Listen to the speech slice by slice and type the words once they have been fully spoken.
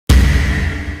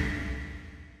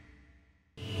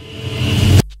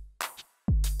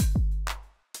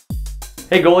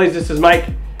Hey goalies, this is Mike.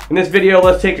 In this video,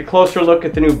 let's take a closer look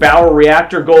at the new Bauer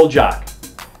Reactor Goalie Jock.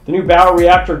 The new Bauer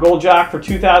Reactor Goalie Jock for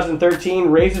 2013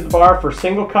 raises the bar for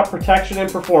single cup protection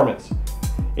and performance.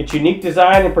 Its unique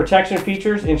design and protection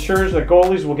features ensures that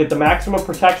goalies will get the maximum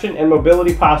protection and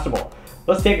mobility possible.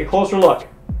 Let's take a closer look.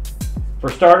 For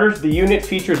starters, the unit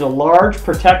features a large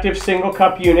protective single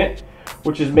cup unit,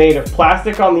 which is made of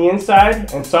plastic on the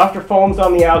inside and softer foams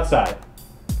on the outside.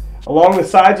 Along the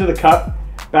sides of the cup,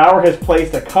 Bauer has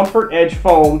placed a comfort edge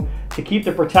foam to keep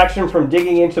the protection from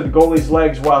digging into the goalie's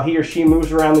legs while he or she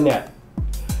moves around the net.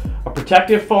 A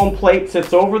protective foam plate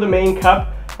sits over the main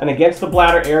cup and against the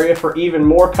bladder area for even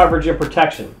more coverage and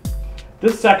protection.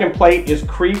 This second plate is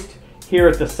creased here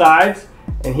at the sides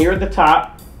and here at the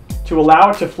top to allow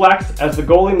it to flex as the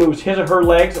goalie moves his or her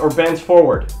legs or bends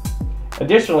forward.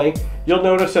 Additionally, you'll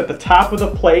notice that the top of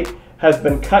the plate has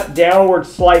been cut downward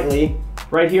slightly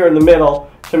right here in the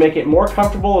middle to make it more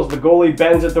comfortable as the goalie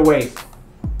bends at the waist.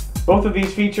 Both of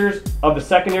these features of the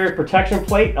secondary protection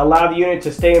plate allow the unit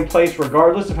to stay in place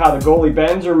regardless of how the goalie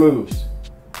bends or moves.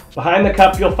 Behind the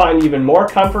cup you'll find even more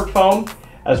comfort foam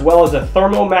as well as a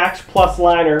Thermomax Plus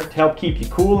liner to help keep you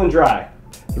cool and dry.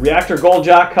 The Reactor Goalie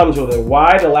Jock comes with a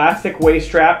wide elastic waist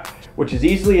strap which is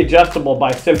easily adjustable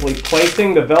by simply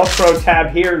placing the Velcro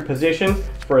tab here in position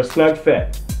for a snug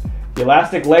fit. The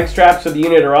elastic leg straps of the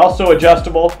unit are also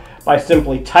adjustable by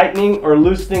simply tightening or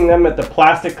loosening them at the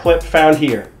plastic clip found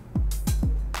here.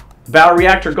 The Bauer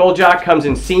Reactor Goalie Jock comes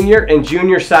in senior and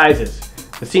junior sizes.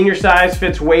 The senior size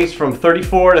fits waist from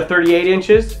 34 to 38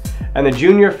 inches, and the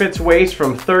junior fits waist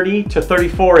from 30 to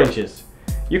 34 inches.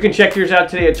 You can check yours out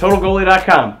today at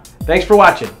TotalGoalie.com. Thanks for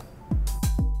watching.